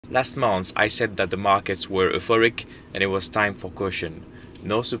Last month I said that the markets were euphoric and it was time for caution.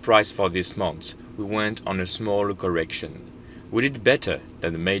 No surprise for this month, we went on a small correction. We did better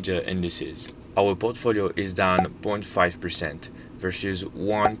than the major indices. Our portfolio is down 0.5% versus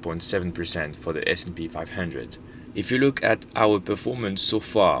 1.7% for the S&P 500. If you look at our performance so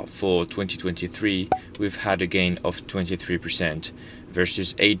far for 2023, we've had a gain of 23%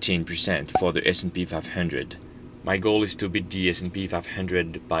 versus 18% for the S&P 500. My goal is to beat the S&P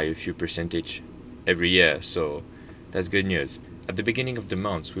 500 by a few percentage every year, so that's good news. At the beginning of the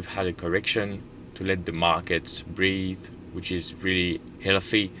month, we've had a correction to let the markets breathe, which is really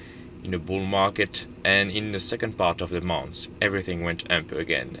healthy in a bull market. And in the second part of the month, everything went up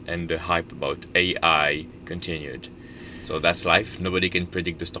again and the hype about AI continued. So that's life. Nobody can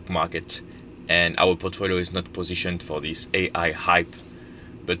predict the stock market, and our portfolio is not positioned for this AI hype.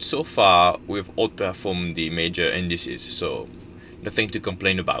 But so far, we've outperformed the major indices, so nothing to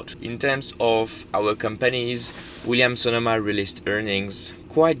complain about. In terms of our companies, Williams-Sonoma released earnings,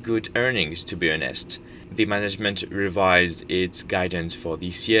 quite good earnings to be honest. The management revised its guidance for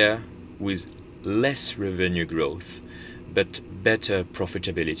this year with less revenue growth, but better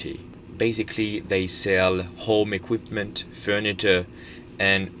profitability. Basically, they sell home equipment, furniture,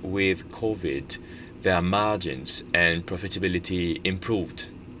 and with COVID, their margins and profitability improved.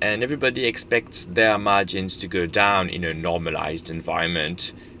 And everybody expects their margins to go down in a normalized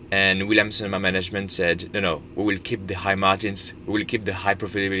environment. And Williams-Sonoma management said, no, we will keep the high margins, we will keep the high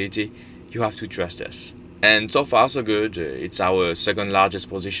profitability, you have to trust us. And so far so good, it's our second largest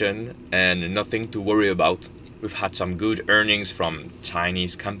position and nothing to worry about. We've had some good earnings from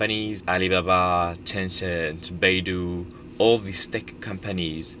Chinese companies, Alibaba, Tencent, Baidu, all these tech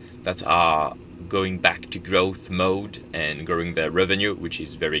companies that are going back to growth mode and growing their revenue, which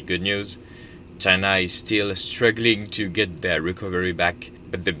is very good news. China is still struggling to get their recovery back,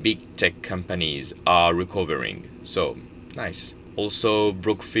 but the big tech companies are recovering, so nice. Also,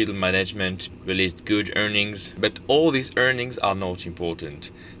 Brookfield Management released good earnings, but all these earnings are not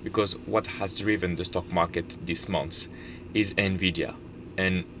important because what has driven the stock market this month is Nvidia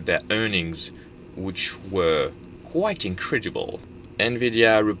and their earnings, which were quite incredible.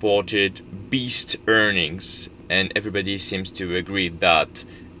 Nvidia reported beast earnings, and everybody seems to agree that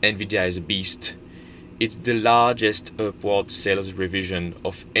Nvidia is a beast. It's the largest upward sales revision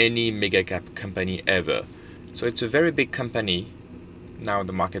of any mega cap company ever. So it's a very big company. Now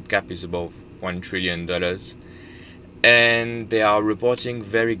the market cap is above $1 trillion. And they are reporting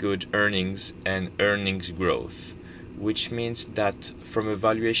very good earnings and earnings growth, which means that from a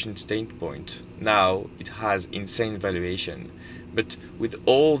valuation standpoint, now it has insane valuation. But with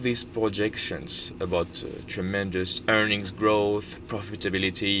all these projections about tremendous earnings growth,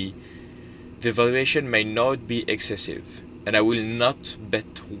 profitability, the valuation may not be excessive. And I will not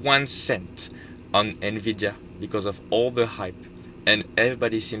bet 1 cent on Nvidia because of all the hype. And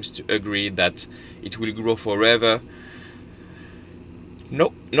everybody seems to agree that it will grow forever.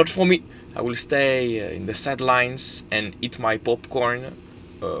 No, not for me. I will stay in the sidelines and eat my popcorn,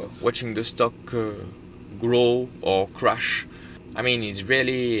 watching the stock grow or crash. I mean, it's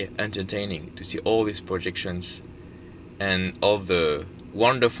really entertaining to see all these projections and all the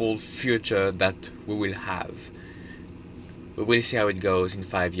wonderful future that we will have. We will see how it goes in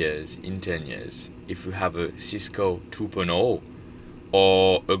 5 years, in 10 years, if we have a Cisco 2.0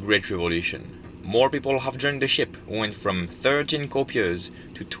 or a great revolution. More people have joined the ship. We went from 13 copiers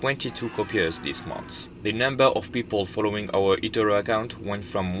to 22 copiers this month. The number of people following our eToro account went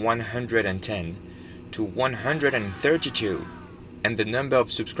from 110 to 132. And the number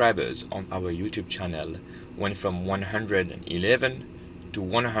of subscribers on our YouTube channel went from 111 to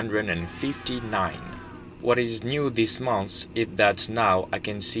 159. What is new this month is that now I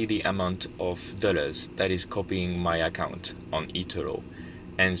can see the amount of dollars that is copying my account on eToro.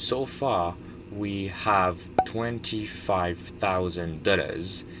 And so far we have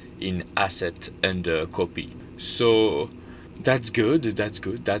 $25,000 in asset under copy. So that's good,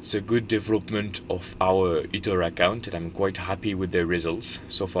 that's a good development of our eToro account, and I'm quite happy with the results.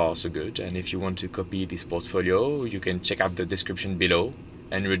 So far so good. And if you want to copy this portfolio, you can check out the description below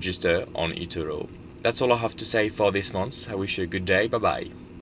and register on eToro. That's all I have to say for this month. I wish you a good day. Bye bye.